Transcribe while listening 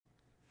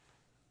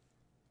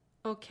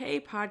Okay,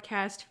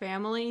 podcast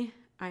family,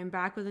 I'm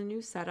back with a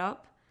new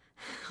setup.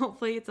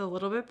 Hopefully, it's a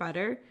little bit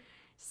better.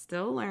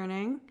 Still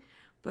learning,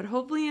 but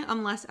hopefully,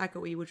 I'm less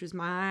echoey, which is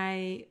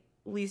my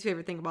least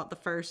favorite thing about the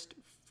first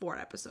 4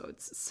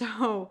 episodes.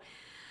 So,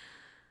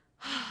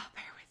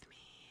 bear with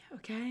me,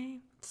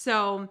 okay?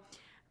 So,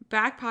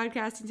 back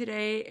podcasting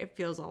today.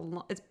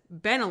 It's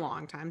been a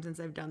long time since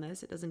I've done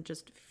this. It doesn't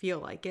just feel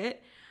like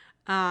it.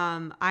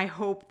 I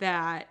hope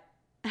that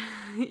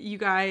you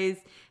guys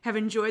have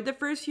enjoyed the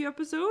first few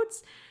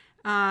episodes.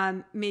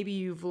 Maybe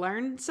you've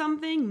learned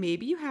something,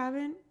 maybe you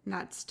haven't.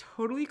 That's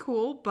totally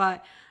cool,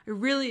 but I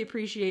really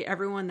appreciate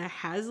everyone that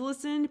has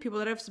listened, people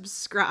that have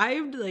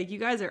subscribed. Like, you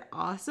guys are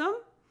awesome.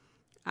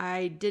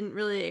 I didn't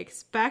really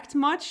expect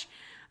much.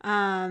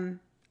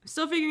 I'm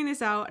still figuring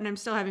this out and I'm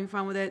still having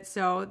fun with it,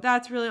 so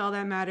that's really all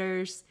that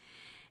matters.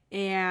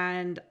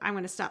 And I'm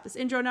going to stop this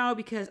intro now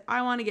because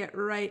I want to get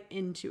right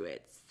into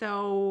it.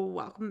 So,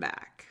 welcome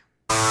back.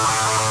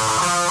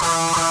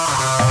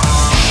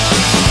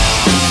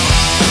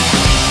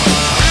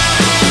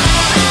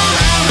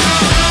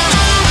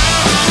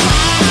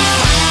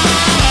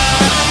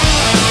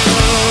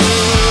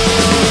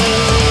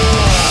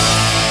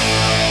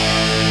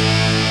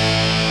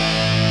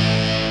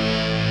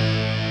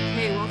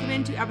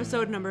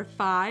 Episode number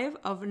 5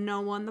 of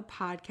No One the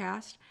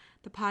Podcast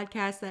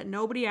that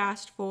nobody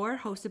asked for,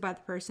 hosted by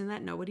the person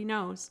that nobody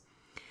knows.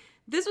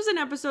 This was an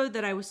episode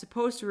that I was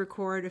supposed to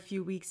record a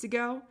few weeks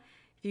ago.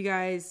 If you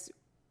guys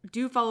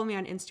do follow me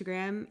on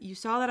Instagram, you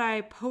saw that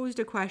I posed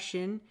a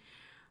question.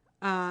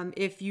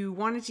 If you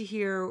wanted to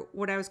hear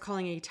what I was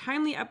calling a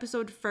timely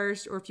episode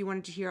first, or if you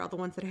wanted to hear all the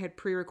ones that I had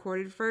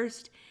pre-recorded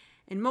first.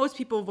 And most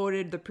people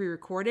voted the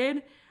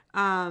pre-recorded,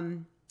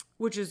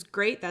 which is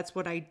great. That's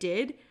what I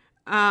did.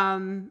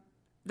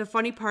 The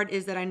funny part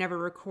is that I never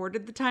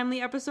recorded the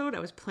timely episode. I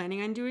was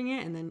planning on doing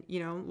it, and then,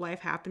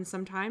 life happens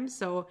sometimes.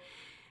 So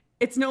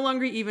it's no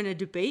longer even a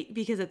debate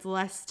because it's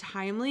less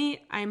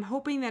timely. I'm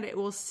hoping that it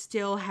will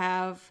still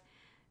have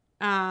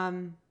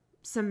some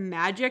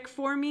magic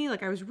for me.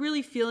 Like, I was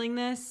really feeling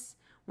this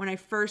when I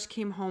first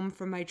came home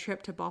from my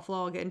trip to Buffalo.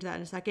 I'll get into that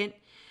in a second.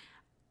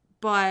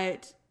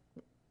 But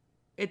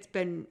it's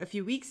been a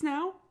few weeks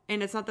now.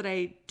 And it's not that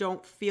I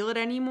don't feel it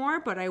anymore,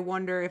 but I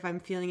wonder if I'm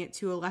feeling it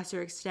to a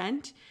lesser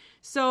extent.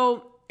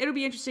 So it'll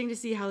be interesting to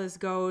see how this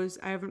goes.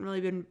 I haven't really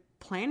been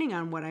planning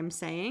on what I'm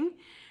saying,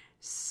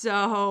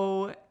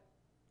 so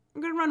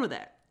I'm going to run with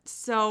it.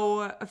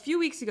 So a few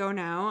weeks ago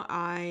now,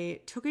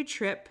 I took a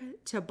trip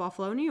to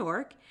Buffalo, New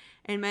York,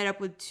 and met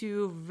up with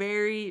 2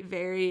 very,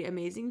 very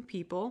amazing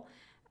people.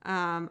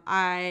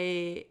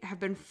 I have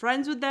been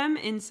friends with them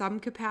in some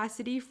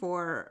capacity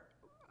for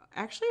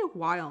actually a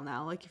while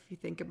now, like, if you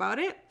think about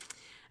it.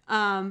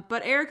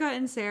 But Erica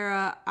and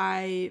Sarah,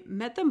 I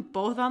met them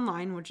both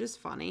online, which is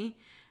funny.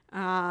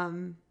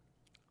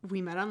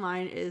 We met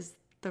online is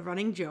the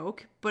running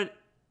joke, but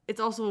it's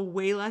also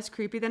way less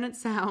creepy than it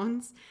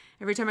sounds.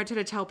 Every time I try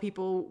to tell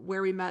people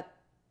where we met,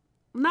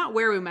 not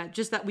where we met,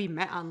 just that we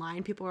met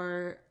online, people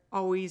are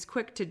always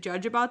quick to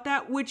judge about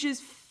that, which is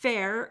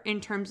fair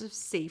in terms of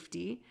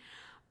safety.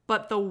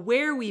 But the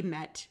where we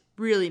met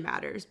really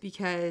matters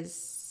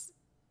because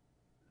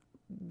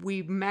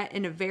we met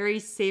in a very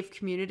safe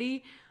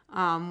community,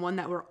 one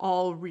that we're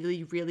all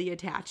really, really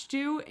attached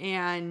to.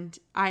 And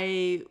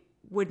I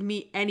would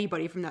meet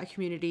anybody from that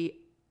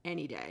community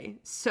any day.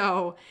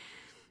 So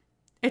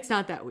it's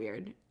not that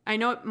weird. I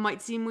know it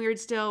might seem weird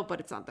still, but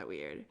it's not that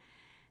weird.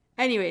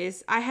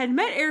 Anyways, I had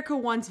met Erica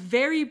once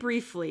very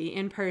briefly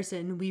in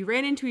person. We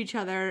ran into each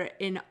other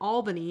in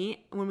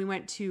Albany when we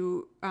went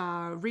to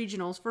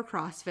regionals for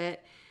CrossFit,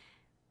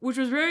 which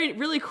was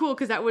really cool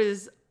because that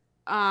was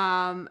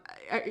I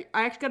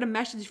actually got a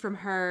message from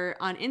her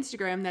on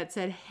Instagram that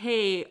said,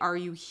 "Hey, are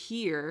you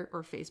here?"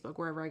 or Facebook,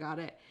 wherever I got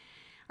it.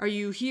 "Are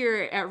you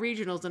here at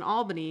regionals in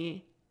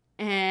Albany?"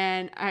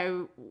 And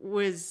I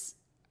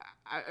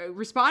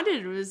responded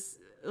and was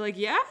like,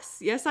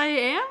 yes, I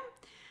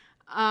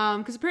am.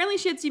 Because apparently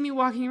she had seen me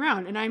walking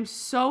around, and I'm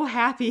so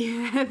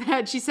happy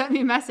that she sent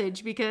me a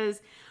message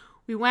because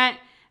we went,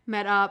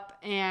 met up,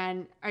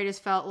 and I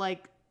just felt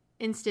like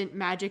instant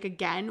magic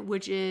again,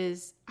 which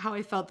is how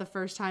I felt the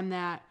first time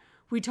that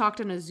we talked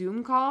on a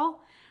Zoom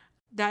call.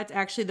 That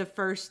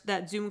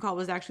Zoom call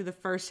was actually the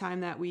first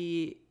time that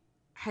we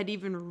had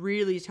even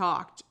really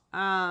talked.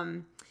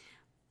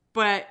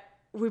 But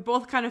we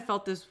both kind of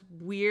felt this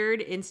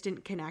weird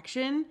instant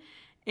connection,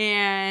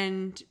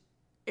 and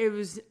it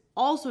was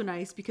also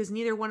nice because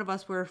neither one of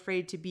us were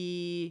afraid to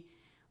be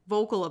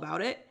vocal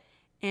about it,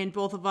 and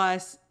both of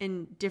us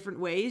in different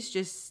ways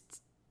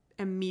just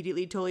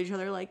immediately told each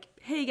other, like,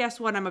 "Hey, guess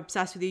what? I'm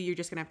obsessed with you. You're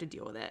just gonna have to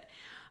deal with it."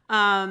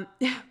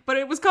 But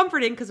it was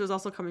comforting because it was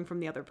also coming from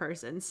the other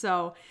person.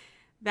 So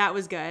that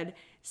was good.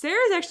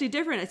 Sarah's actually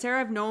different. Sarah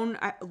I've known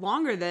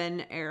longer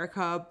than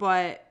Erica,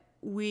 but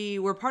we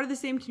were part of the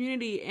same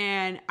community,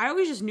 and I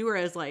always just knew her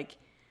as like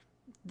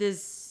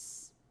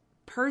this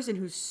person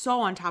who's so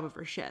on top of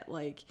her shit.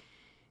 Like,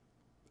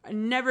 I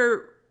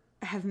never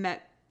have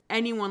met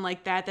anyone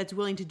like that that's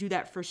willing to do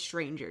that for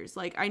strangers.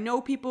 Like, I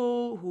know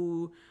people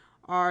who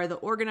are the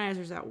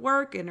organizers at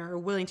work and are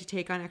willing to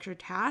take on extra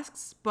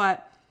tasks.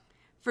 But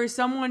for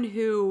someone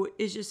who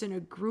is just in a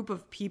group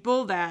of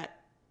people that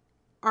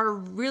are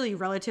really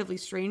relatively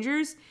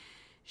strangers,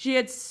 she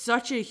had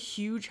such a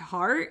huge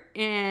heart,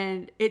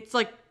 and it's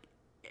like,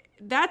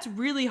 that's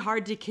really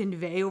hard to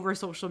convey over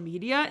social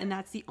media, and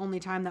that's the only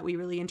time that we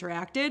really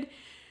interacted.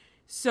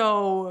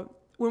 So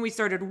when we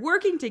started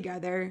working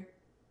together,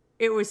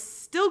 it was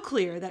still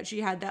clear that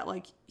she had that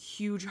like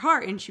huge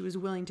heart and she was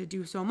willing to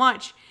do so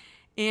much.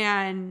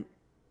 And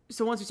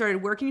so once we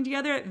started working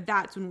together,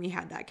 that's when we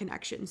had that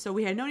connection. So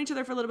we had known each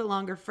other for a little bit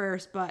longer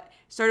first, but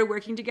started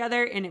working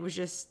together and it was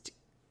just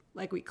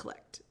like we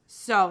clicked.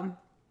 So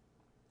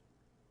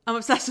I'm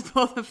obsessed with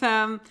both of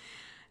them.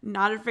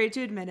 Not afraid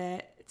to admit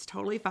it. It's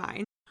totally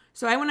fine.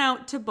 So I went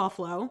out to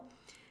Buffalo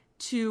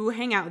to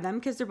hang out with them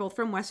because they're both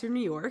from Western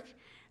New York.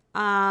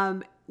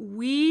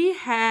 We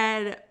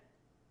had,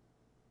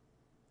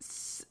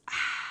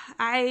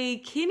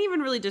 I can't even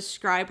really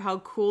describe how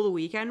cool the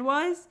weekend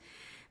was,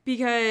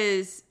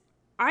 because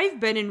I've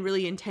been in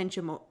really intense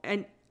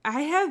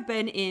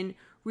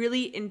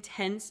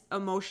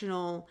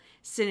emotional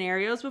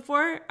scenarios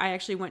before. I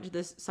actually went to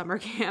this summer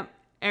camp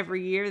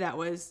every year that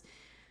was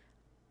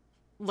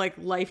like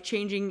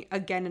life-changing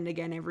again and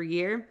again every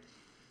year.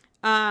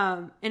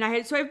 I've been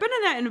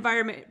in that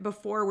environment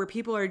before where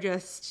people are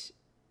just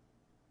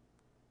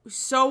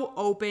so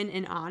open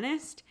and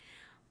honest,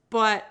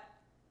 but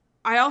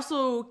I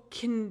also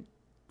can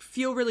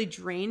feel really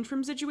drained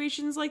from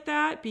situations like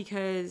that,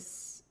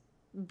 because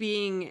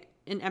being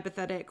an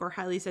empathetic or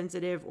highly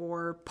sensitive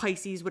or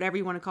Pisces, whatever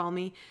you want to call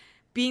me,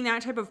 being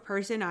that type of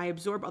person, I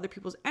absorb other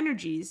people's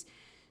energies.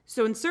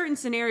 So in certain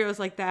scenarios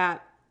like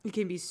that, it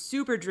can be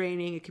super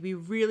draining. It can be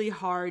really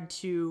hard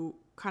to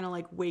kind of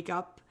like wake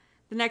up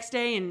the next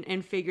day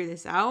and figure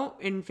this out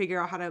and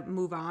figure out how to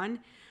move on,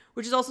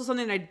 which is also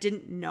something that I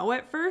didn't know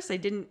at first. I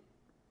didn't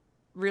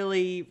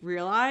really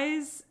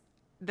realize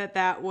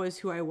that was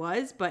who I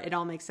was, but it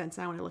all makes sense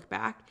now when I look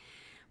back.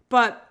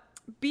 But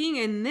being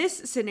in this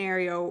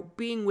scenario,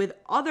 being with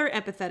other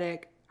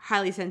empathetic,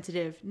 highly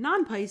sensitive,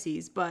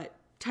 non-Pisces, but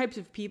types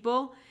of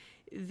people,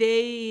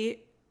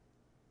 they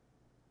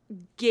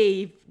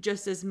gave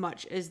just as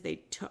much as they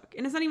took.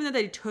 And it's not even that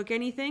they took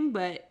anything,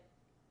 but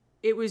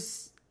it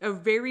was a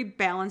very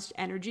balanced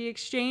energy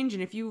exchange.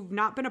 And if you've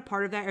not been a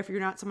part of that, or if you're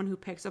not someone who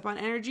picks up on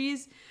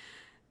energies,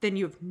 then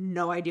you have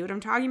no idea what I'm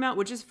talking about,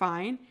 which is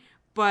fine.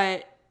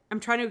 But I'm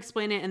trying to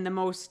explain it in the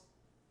most,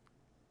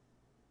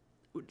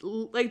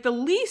 like the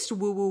least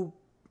woo-woo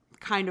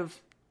kind of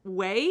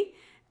way,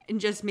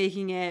 and just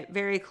making it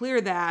very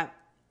clear that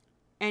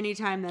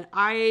anytime that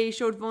I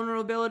showed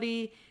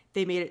vulnerability,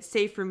 they made it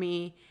safe for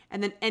me.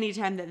 And then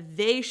anytime that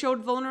they showed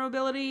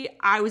vulnerability,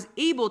 I was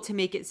able to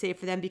make it safe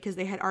for them because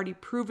they had already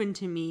proven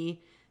to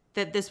me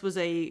that this was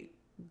a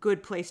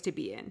good place to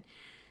be in.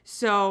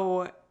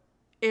 So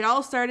it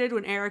all started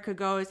when Erica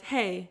goes,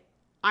 "Hey,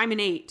 I'm an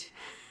 8,"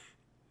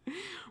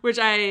 which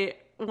I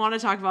want to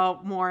talk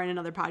about more in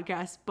another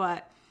podcast.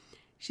 But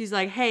she's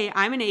like, "Hey,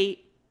 I'm an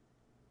 8,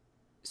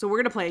 so we're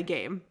going to play a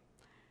game."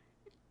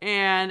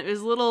 And it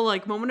was a little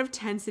like moment of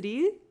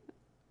tensity.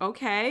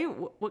 Okay,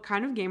 what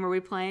kind of game are we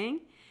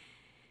playing?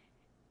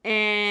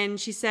 And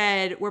she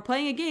said, "We're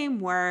playing a game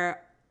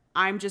where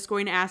I'm just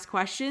going to ask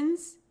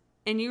questions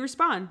and you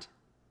respond.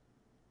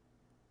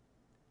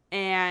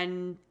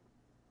 And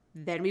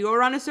then we go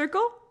around a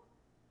circle.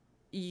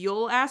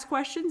 You'll ask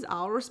questions,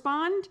 I'll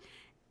respond,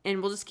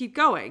 and we'll just keep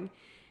going."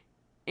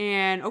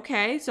 And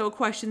okay, so a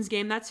questions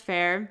game, that's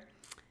fair.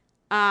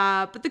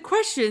 But the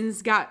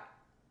questions got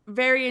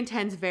very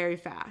intense very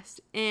fast.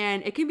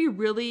 And it can be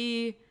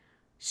really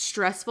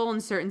stressful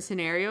in certain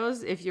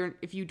scenarios if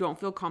you don't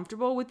feel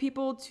comfortable with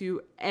people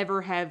to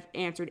ever have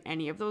answered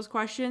any of those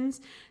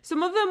questions.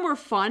 Some of them were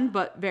fun,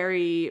 but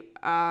very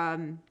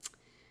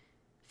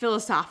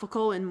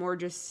philosophical and more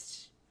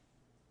just,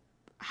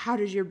 how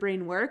does your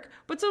brain work?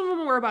 But some of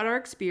them were about our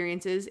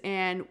experiences.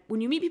 And when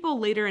you meet people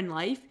later in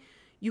life,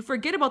 you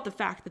forget about the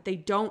fact that they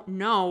don't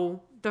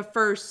know the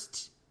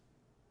first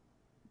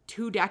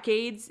 2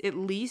 decades at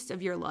least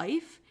of your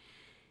life.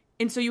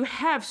 And so you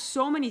have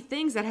so many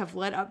things that have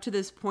led up to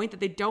this point that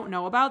they don't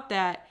know about,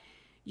 that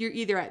you're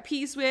either at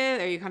peace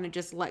with or you kind of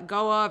just let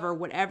go of or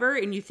whatever.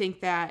 And you think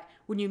that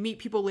when you meet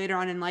people later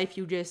on in life,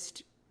 you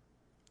just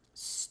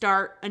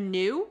start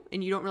anew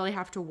and you don't really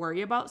have to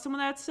worry about some of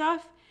that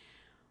stuff.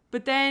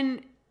 But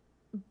then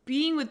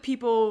being with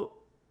people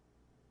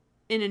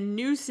in a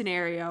new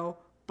scenario,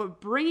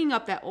 but bringing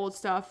up that old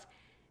stuff,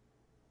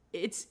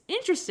 it's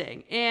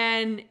interesting.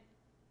 And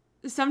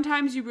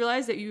sometimes you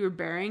realize that you were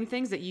burying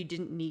things that you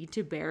didn't need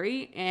to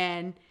bury,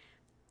 and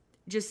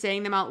just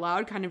saying them out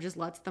loud kind of just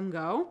lets them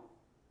go.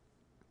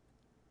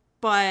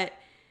 But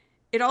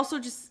it also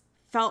just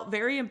felt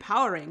very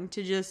empowering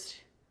to just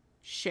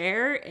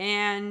share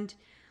and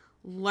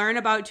learn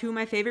about 2 of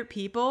my favorite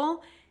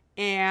people.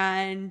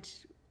 And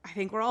I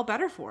think we're all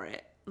better for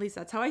it. At least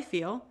that's how I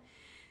feel.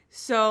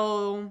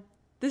 So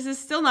this is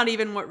still not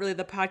even what really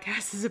the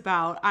podcast is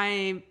about.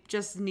 I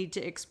just need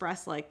to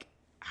express like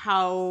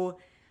how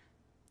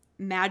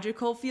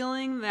magical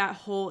feeling that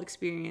whole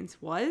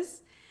experience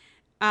was.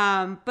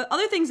 But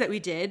other things that we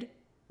did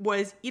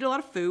was eat a lot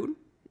of food,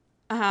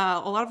 a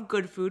lot of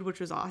good food, which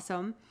was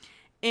awesome,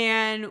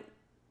 and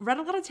read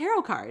a lot of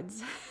tarot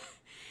cards.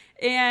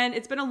 And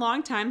it's been a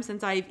long time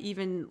since I've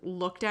even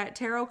looked at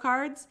tarot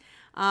cards.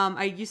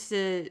 I used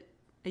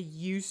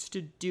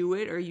to do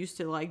it, or used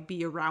to like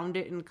be around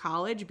it in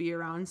college, be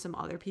around some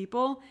other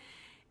people.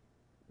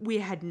 We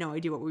had no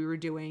idea what we were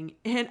doing.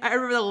 And I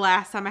remember the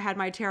last time I had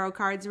my tarot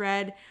cards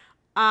read,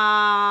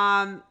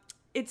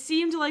 it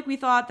seemed like we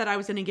thought that I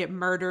was going to get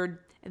murdered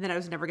and that I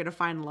was never going to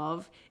find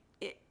love.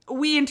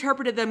 We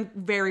interpreted them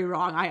very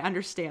wrong. I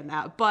understand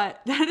that.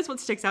 But that is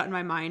what sticks out in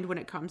my mind when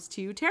it comes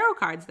to tarot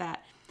cards,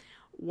 that,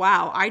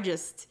 wow,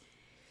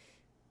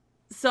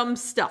 some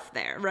stuff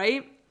there,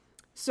 right?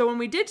 So when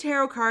we did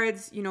tarot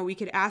cards, we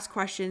could ask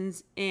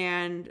questions.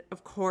 And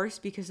of course,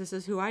 because this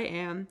is who I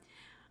am,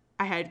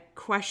 I had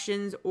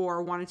questions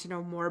or wanted to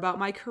know more about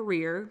my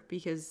career,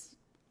 because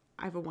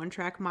I have a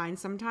one-track mind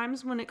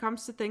sometimes when it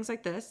comes to things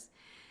like this.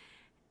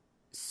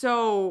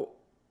 So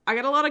I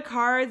got a lot of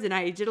cards and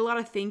I did a lot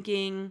of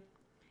thinking,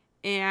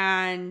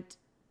 and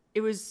it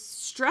was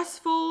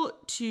stressful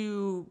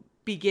to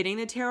be getting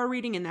the tarot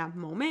reading in that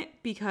moment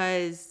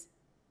because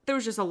there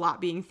was just a lot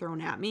being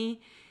thrown at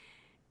me.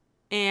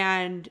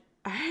 And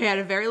I had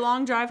a very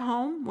long drive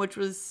home, which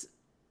was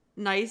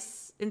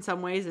nice in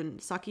some ways and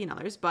sucky in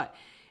others, but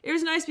it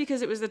was nice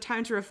because it was the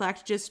time to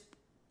reflect just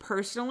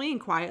personally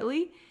and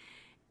quietly.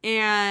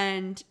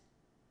 And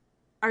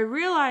I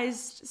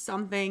realized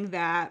something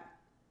that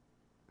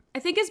I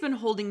think has been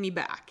holding me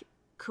back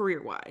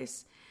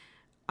career-wise.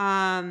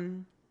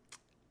 And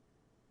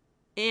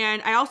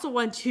I also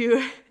want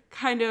to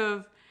kind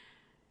of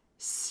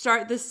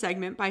start this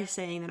segment by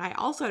saying that I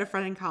also had a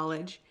friend in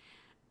college.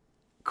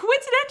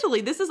 Coincidentally,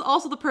 this is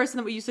also the person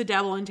that we used to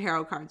dabble in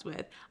tarot cards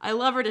with. I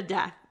love her to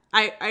death.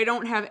 I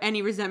don't have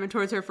any resentment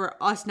towards her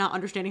for us not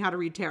understanding how to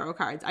read tarot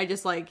cards. I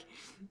just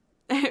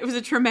it was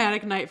a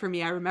traumatic night for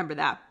me. I remember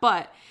that.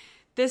 But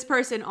this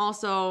person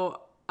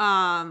also,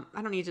 I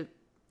don't need to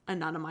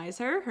anonymize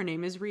her. Her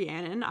name is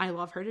Rhiannon. I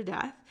love her to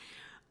death.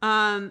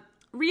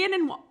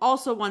 Rhiannon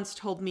also once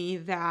told me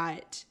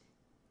that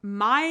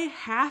my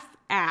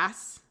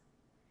half-ass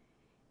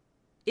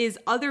is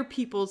other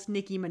people's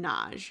Nicki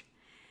Minaj.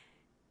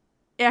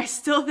 And I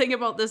still think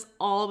about this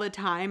all the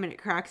time, and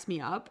it cracks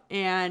me up,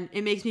 and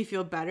it makes me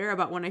feel better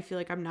about when I feel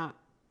like I'm not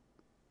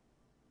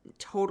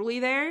totally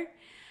there.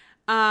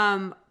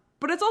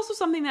 But it's also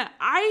something that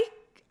I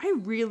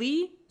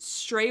really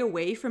stray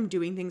away from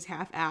doing things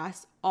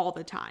half-ass all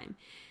the time.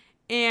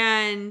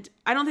 And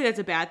I don't think that's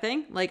a bad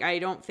thing. I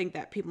don't think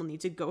that people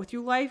need to go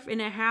through life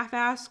in a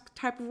half-ass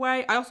type of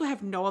way. I also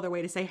have no other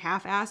way to say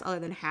half-ass other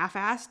than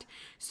half-assed.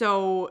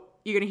 So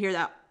you're going to hear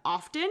that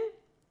often.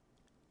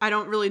 I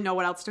don't really know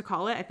what else to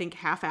call it. I think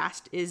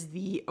half-assed is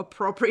the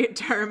appropriate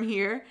term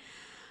here.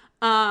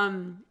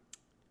 I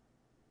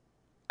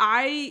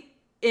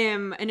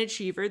am an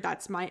achiever.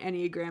 That's my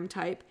Enneagram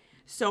type.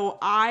 So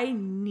I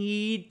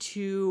need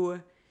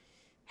to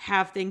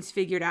have things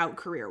figured out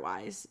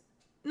career-wise.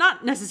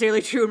 Not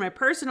necessarily true in my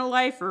personal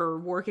life or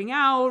working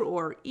out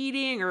or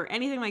eating or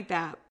anything like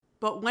that.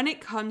 But when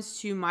it comes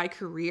to my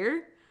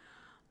career,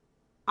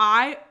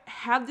 I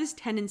have this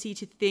tendency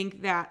to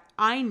think that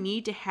I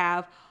need to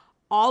have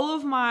all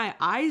of my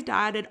I's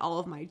dotted, all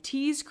of my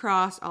T's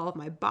crossed, all of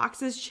my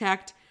boxes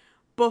checked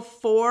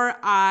before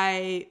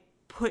I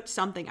put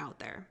something out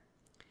there,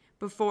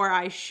 before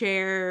I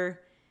share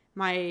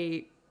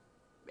my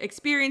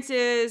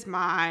experiences,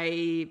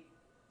 my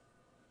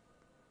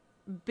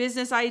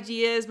business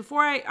ideas.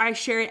 Before I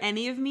share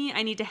any of me,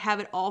 I need to have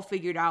it all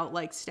figured out,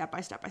 step by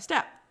step by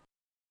step.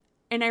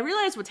 And I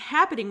realize what's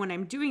happening when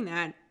I'm doing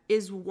that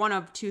is one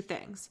of two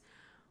things.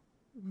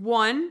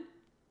 One,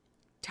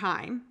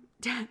 time.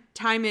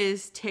 Time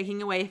is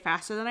ticking away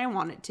faster than I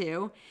want it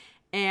to.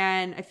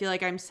 And I feel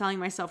like I'm selling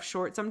myself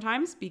short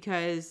sometimes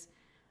because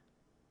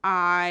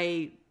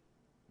I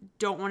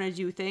don't want to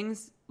do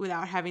things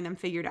without having them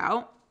figured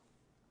out.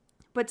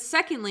 But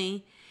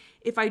secondly,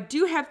 if I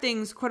do have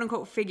things quote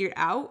unquote figured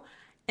out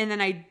and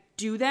then I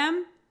do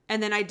them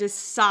and then I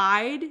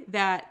decide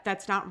that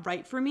that's not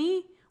right for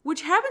me,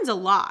 which happens a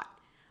lot.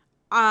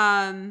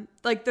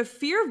 The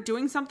fear of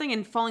doing something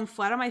and falling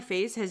flat on my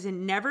face has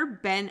never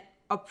been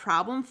a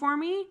problem for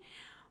me,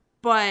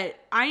 but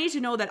I need to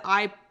know that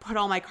I put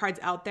all my cards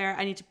out there.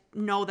 I need to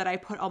know that I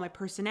put all my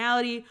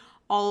personality,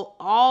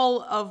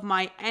 all of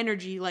my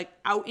energy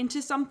out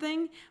into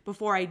something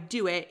before I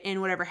do it,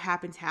 and whatever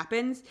happens,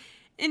 happens.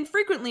 And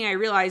frequently I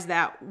realize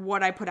that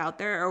what I put out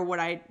there or what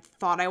I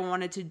thought I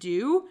wanted to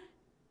do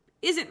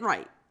isn't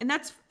right. And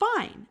that's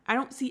fine. I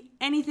don't see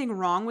anything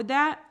wrong with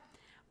that.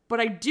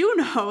 But I do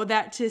know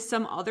that to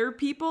some other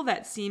people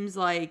that seems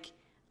like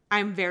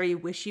I'm very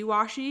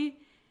wishy-washy.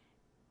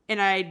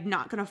 And I'm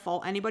not going to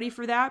fault anybody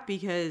for that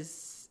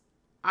because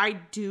I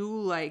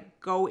do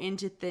go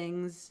into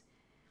things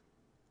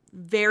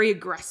very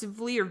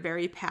aggressively or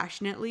very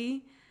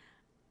passionately.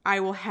 I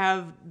will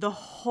have the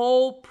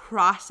whole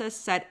process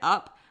set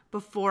up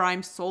before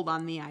I'm sold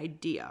on the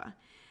idea.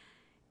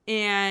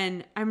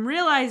 And I'm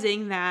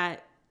realizing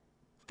that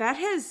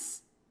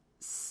has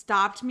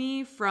stopped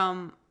me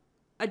from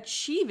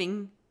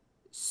achieving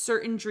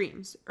certain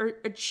dreams or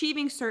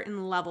achieving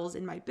certain levels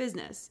in my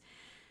business,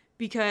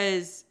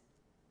 because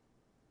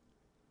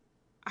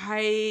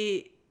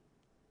I,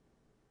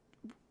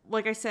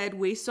 like I said,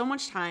 waste so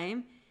much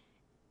time.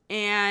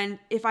 And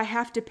if I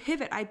have to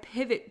pivot, I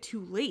pivot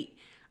too late.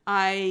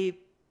 I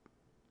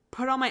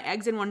put all my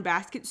eggs in one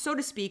basket, so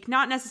to speak,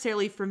 not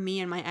necessarily for me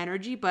and my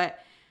energy, but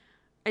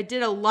I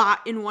did a lot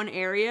in one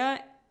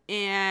area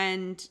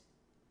and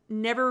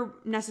never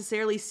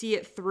necessarily see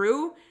it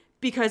through,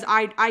 because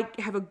I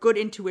have a good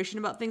intuition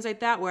about things like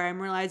that, where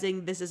I'm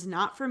realizing this is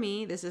not for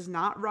me, this is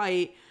not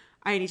right.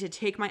 I need to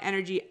take my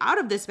energy out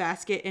of this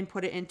basket and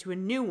put it into a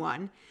new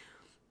one.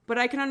 But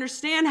I can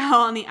understand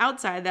how on the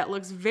outside that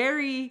looks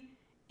very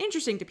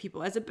interesting to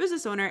people as a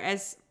business owner,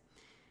 as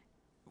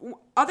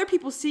other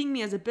people seeing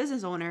me as a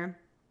business owner,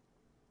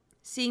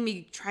 seeing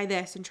me try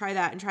this and try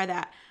that and try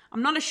that.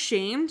 I'm not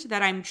ashamed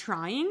that I'm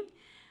trying,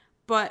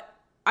 but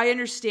I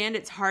understand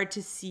it's hard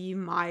to see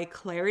my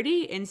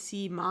clarity and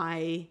see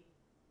my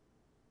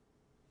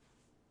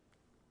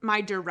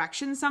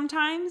direction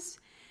sometimes,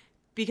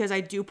 because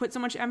I do put so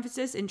much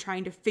emphasis in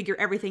trying to figure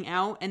everything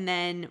out. And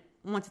then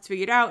once it's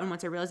figured out and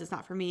once I realize it's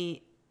not for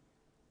me,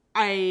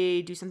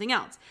 I do something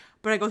else.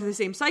 But I go through the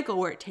same cycle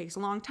where it takes a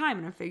long time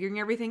and I'm figuring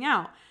everything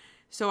out.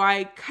 So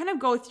I kind of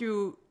go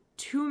through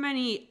too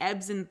many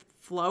ebbs and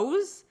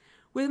flows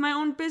with my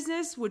own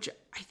business, which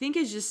I think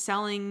is just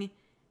selling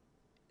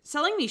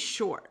me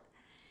short.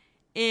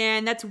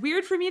 And that's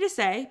weird for me to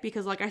say,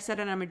 because like I said,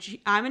 I'm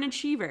an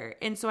achiever.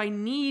 And so I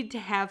need to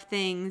have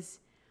things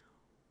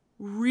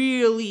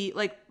really,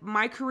 like,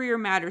 my career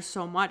matters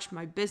so much.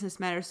 My business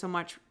matters so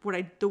much.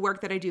 The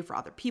work that I do for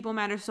other people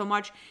matters so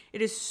much.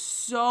 It is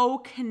so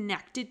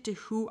connected to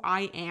who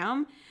I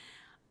am.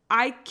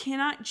 I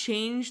cannot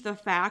change the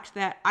fact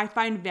that I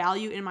find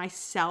value in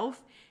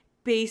myself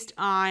based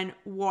on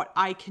what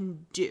I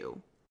can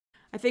do.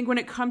 I think when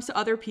it comes to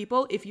other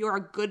people, if you're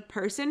a good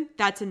person,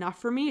 that's enough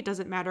for me. It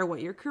doesn't matter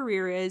what your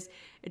career is.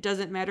 It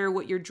doesn't matter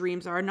what your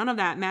dreams are. None of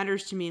that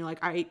matters to me. Like,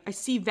 I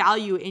see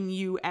value in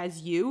you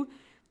as you.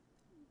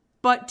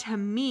 But to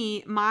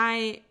me,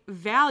 my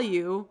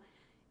value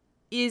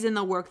is in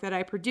the work that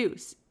I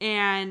produce.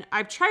 And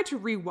I've tried to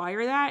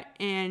rewire that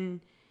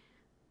and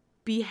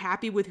be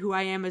happy with who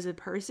I am as a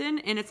person.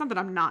 And it's not that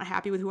I'm not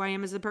happy with who I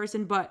am as a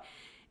person, but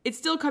it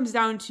still comes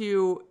down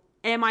to,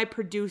 am I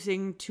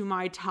producing to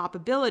my top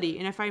ability?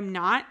 And if I'm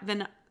not,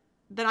 then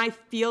I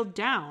feel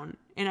down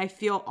and I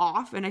feel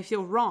off and I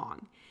feel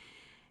wrong.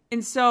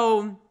 And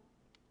so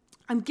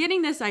I'm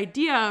getting this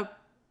idea,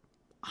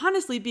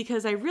 honestly,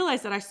 because I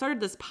realized that I started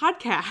this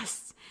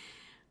podcast.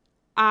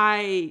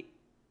 I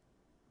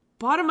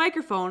bought a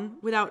microphone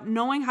without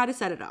knowing how to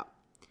set it up.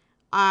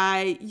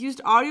 I used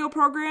audio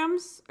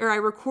programs, or I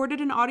recorded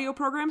in audio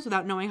programs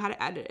without knowing how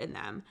to edit in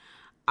them.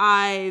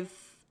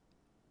 I've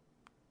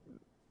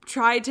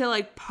tried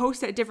to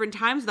post at different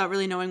times without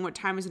really knowing what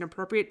time is an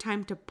appropriate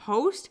time to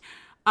post.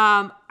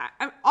 All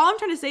I'm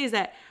trying to say is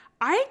that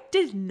I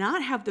did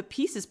not have the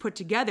pieces put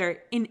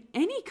together in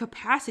any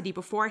capacity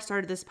before I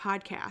started this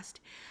podcast,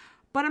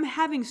 but I'm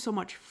having so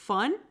much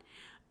fun.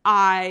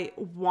 I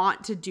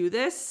want to do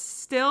this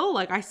still.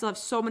 I still have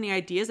so many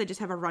ideas. I just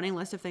have a running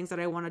list of things that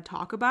I want to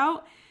talk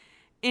about.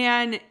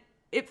 And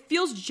it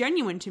feels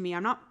genuine to me. I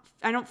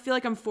don't feel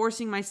like I'm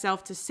forcing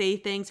myself to say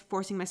things,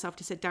 forcing myself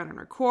to sit down and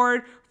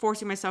record,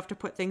 forcing myself to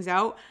put things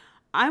out.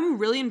 I'm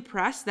really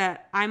impressed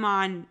that I'm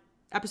on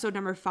episode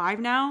number 5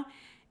 now,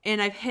 and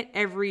I've hit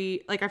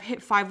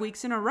 5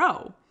 weeks in a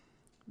row.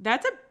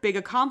 That's a big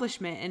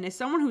accomplishment. And as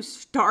someone who's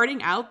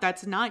starting out,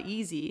 that's not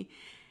easy.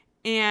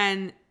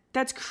 And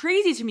that's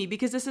crazy to me,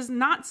 because this is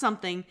not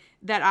something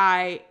that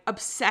I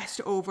obsessed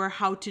over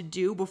how to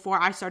do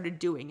before I started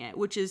doing it,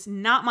 which is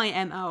not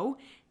my MO.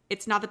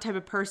 It's not the type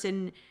of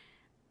person,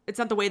 it's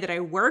not the way that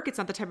I work. It's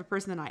not the type of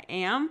person that I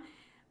am.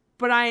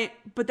 But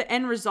the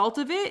end result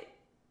of it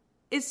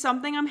is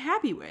something I'm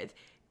happy with.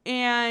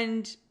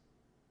 And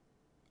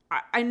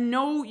I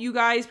know you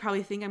guys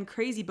probably think I'm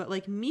crazy,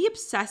 but me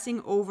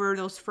obsessing over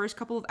those first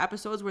couple of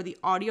episodes where the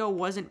audio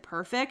wasn't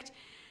perfect,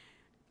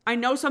 I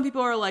know some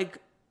people are like,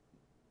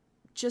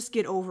 just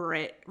get over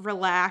it,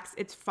 relax,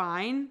 it's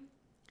fine.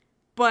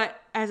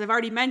 But as I've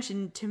already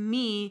mentioned, to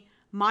me,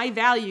 my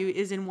value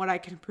is in what I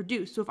can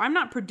produce. So if I'm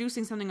not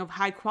producing something of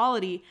high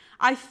quality,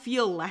 I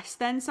feel less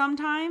than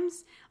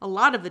sometimes, a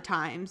lot of the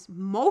times,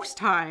 most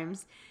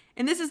times.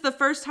 And this is the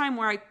first time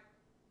where I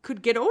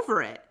could get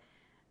over it.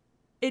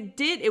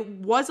 It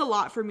was a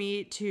lot for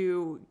me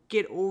to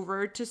get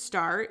over to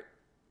start.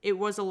 It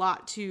was a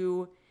lot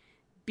to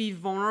be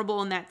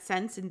vulnerable in that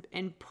sense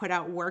and put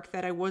out work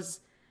that I was,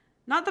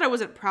 not that I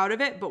wasn't proud of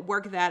it, but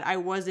work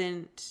that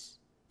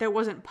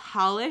wasn't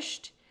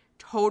polished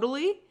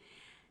totally.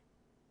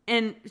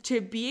 And to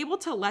be able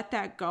to let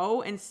that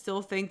go and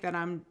still think that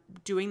I'm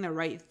doing the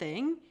right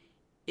thing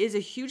is a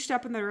huge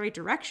step in the right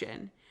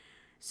direction.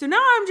 So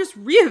now I'm just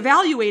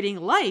reevaluating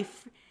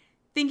life.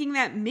 thinking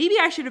that maybe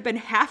I should have been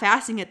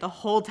half-assing it the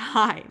whole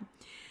time.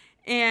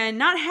 And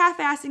not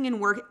half-assing in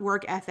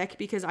work ethic,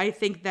 because I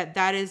think that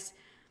that is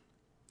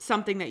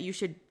something that you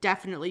should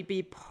definitely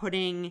be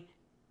putting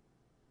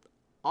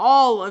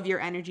all of your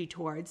energy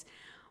towards.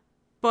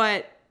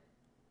 But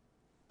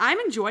I'm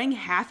enjoying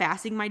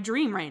half-assing my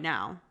dream right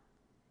now.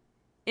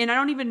 And I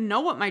don't even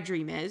know what my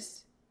dream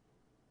is.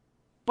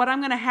 But I'm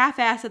going to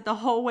half-ass it the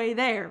whole way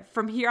there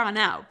from here on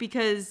out.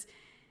 Because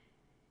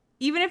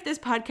even if this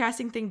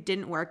podcasting thing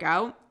didn't work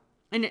out,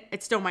 and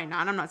it still might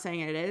not, I'm not saying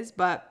it is,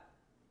 but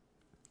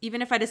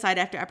even if I decide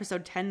after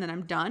episode 10 that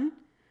I'm done,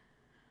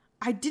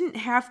 I didn't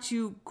have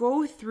to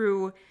go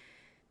through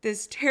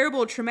this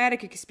terrible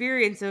traumatic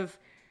experience of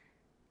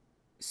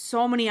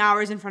so many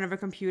hours in front of a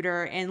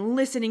computer and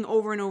listening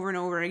over and over and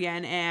over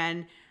again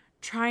and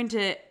trying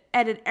to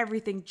edit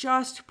everything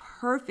just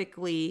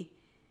perfectly.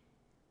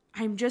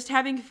 I'm just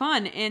having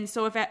fun. And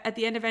so if at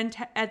the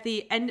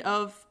end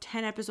of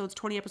 10 episodes,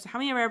 20 episodes, how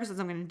many other episodes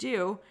I'm going to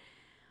do,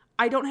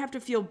 I don't have to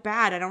feel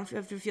bad. I don't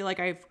have to feel like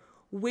I've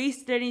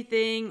wasted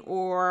anything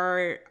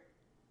or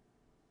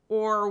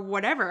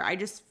whatever. I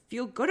just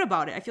feel good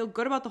about it. I feel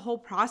good about the whole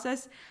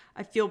process.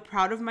 I feel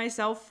proud of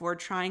myself for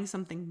trying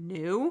something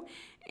new.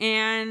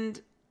 And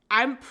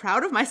I'm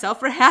proud of myself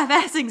for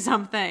half-assing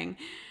something.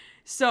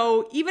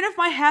 So even if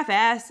my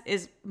half-ass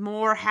is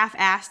more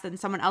half-assed than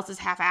someone else's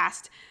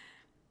half-assed,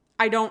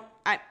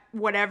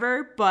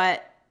 whatever,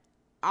 but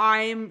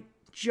I'm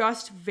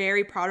just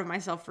very proud of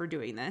myself for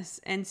doing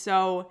this. And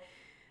so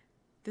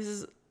this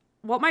is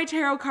what my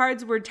tarot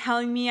cards were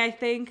telling me, I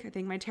think. I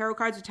think my tarot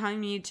cards were telling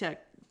me to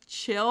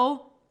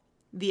chill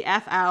the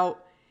F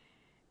out.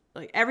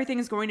 Like, everything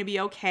is going to be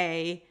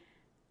okay.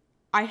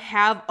 I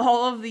have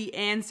all of the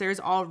answers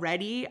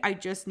already. I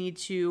just need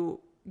to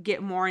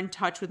get more in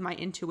touch with my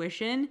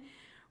intuition,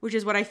 which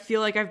is what I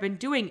feel like I've been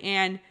doing.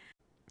 And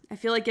I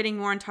feel like getting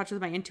more in touch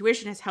with my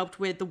intuition has helped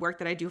with the work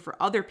that I do for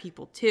other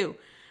people too.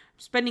 I'm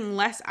spending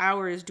less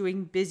hours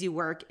doing busy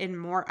work and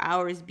more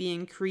hours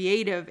being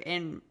creative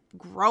and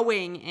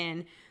growing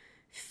and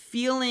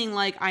feeling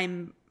like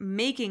I'm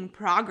making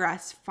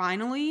progress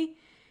finally.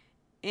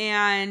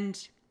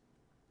 And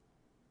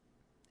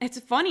it's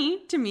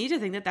funny to me to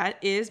think that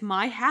that is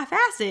my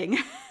half-assing.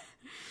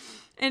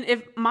 And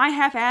if my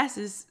half-ass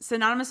is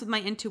synonymous with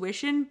my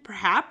intuition,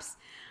 perhaps.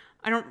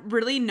 I don't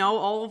really know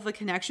all of the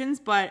connections,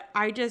 but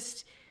I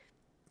just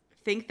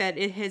think that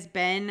it has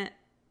been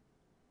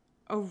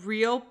a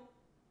real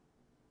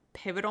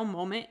pivotal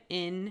moment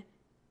in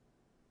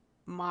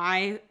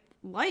my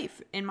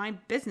life, in my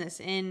business,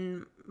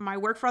 in my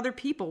work for other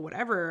people,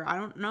 whatever. I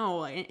don't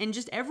know. And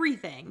just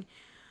everything.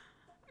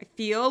 I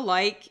feel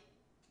like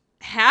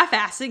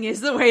half-assing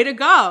is the way to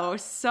go.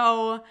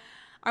 So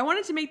I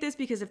wanted to make this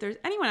because if there's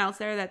anyone else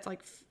there that's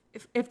like,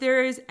 if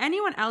there is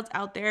anyone else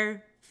out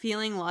there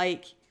feeling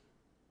like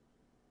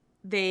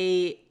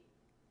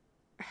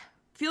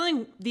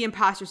feeling the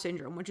imposter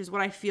syndrome, which is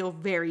what I feel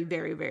very,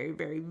 very, very,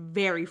 very,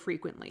 very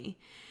frequently.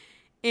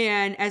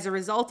 And as a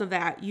result of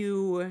that,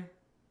 you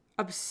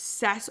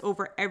obsess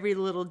over every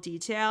little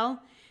detail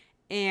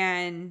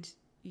and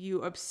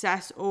you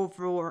obsess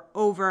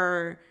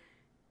over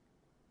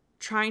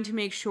trying to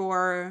make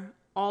sure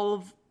all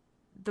of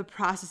the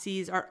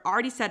processes are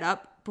already set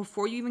up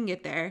before you even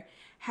get there,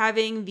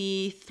 having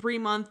the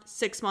 3-month,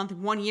 6-month,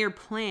 1-year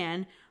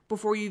plan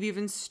before you've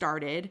even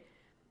started.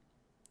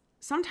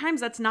 Sometimes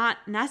that's not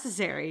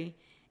necessary.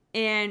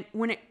 And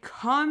when it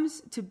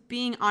comes to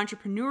being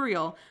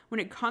entrepreneurial, when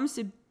it comes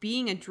to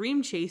being a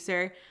dream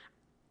chaser,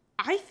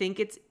 I think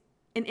it's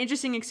an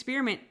interesting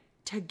experiment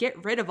to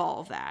get rid of all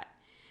of that,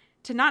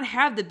 to not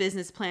have the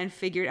business plan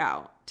figured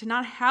out, to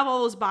not have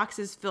all those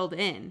boxes filled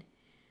in,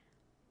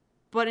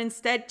 but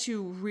instead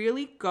to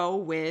really go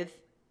with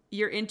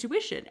your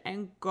intuition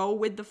and go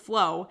with the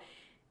flow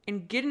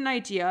and get an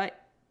idea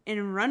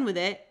and run with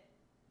it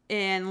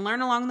and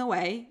learn along the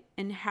way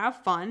and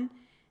have fun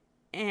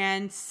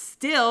and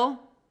still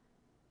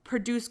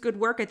produce good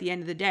work at the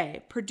end of the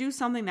day. Produce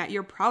something that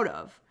you're proud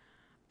of.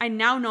 I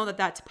now know that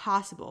that's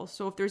possible.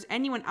 So if there's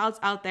anyone else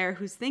out there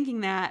who's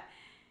thinking that,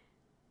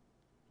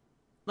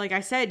 like I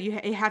said, you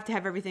have to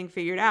have everything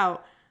figured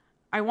out,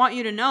 I want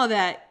you to know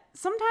that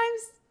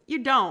sometimes you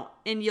don't,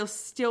 and you'll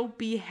still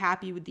be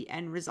happy with the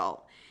end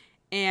result.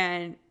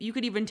 And you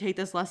could even take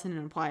this lesson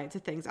and apply it to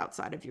things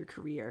outside of your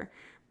career.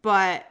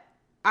 But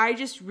I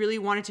just really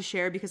wanted to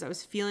share because I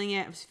was feeling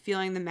it. I was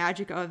feeling the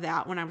magic of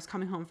that when I was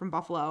coming home from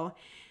Buffalo.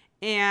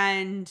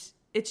 And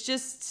it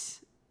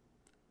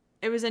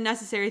was a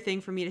necessary thing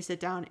for me to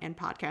sit down and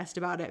podcast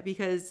about it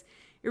because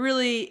it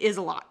really is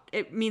a lot.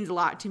 It means a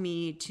lot to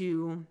me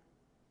to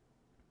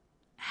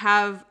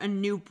have a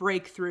new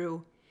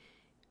breakthrough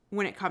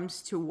when it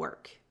comes to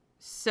work.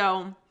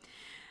 So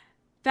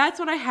that's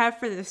what I have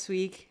for this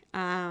week.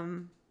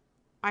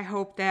 I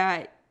hope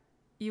that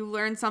you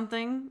learned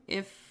something.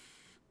 If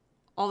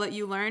all that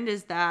you learned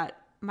is that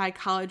my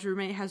college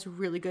roommate has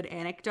really good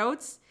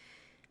anecdotes,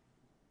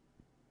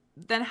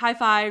 then high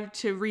five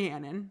to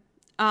Rhiannon.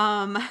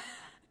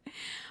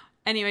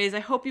 Anyways, I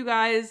hope you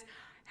guys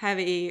Have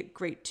a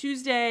great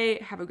Tuesday.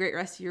 Have a great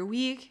rest of your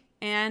week.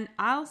 And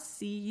I'll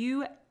see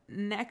you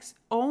next.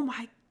 Oh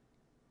my.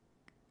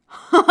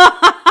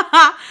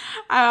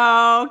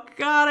 Oh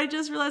God, I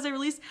just realized I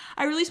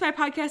release my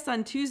podcast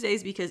on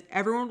Tuesdays because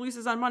everyone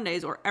releases on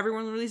Mondays or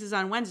everyone releases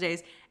on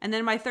Wednesdays. And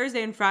then my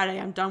Thursday and Friday,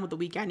 I'm done with the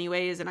week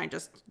anyways. And I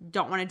just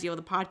don't want to deal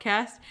with the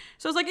podcast.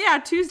 So I was like, yeah,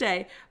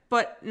 Tuesday.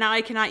 But now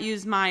I cannot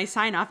use my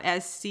sign off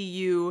as see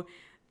you.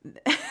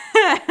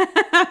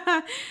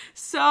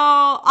 So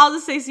I'll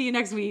just say see you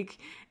next week.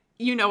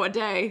 You know what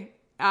day.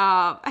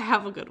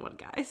 Have a good one,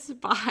 guys.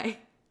 Bye.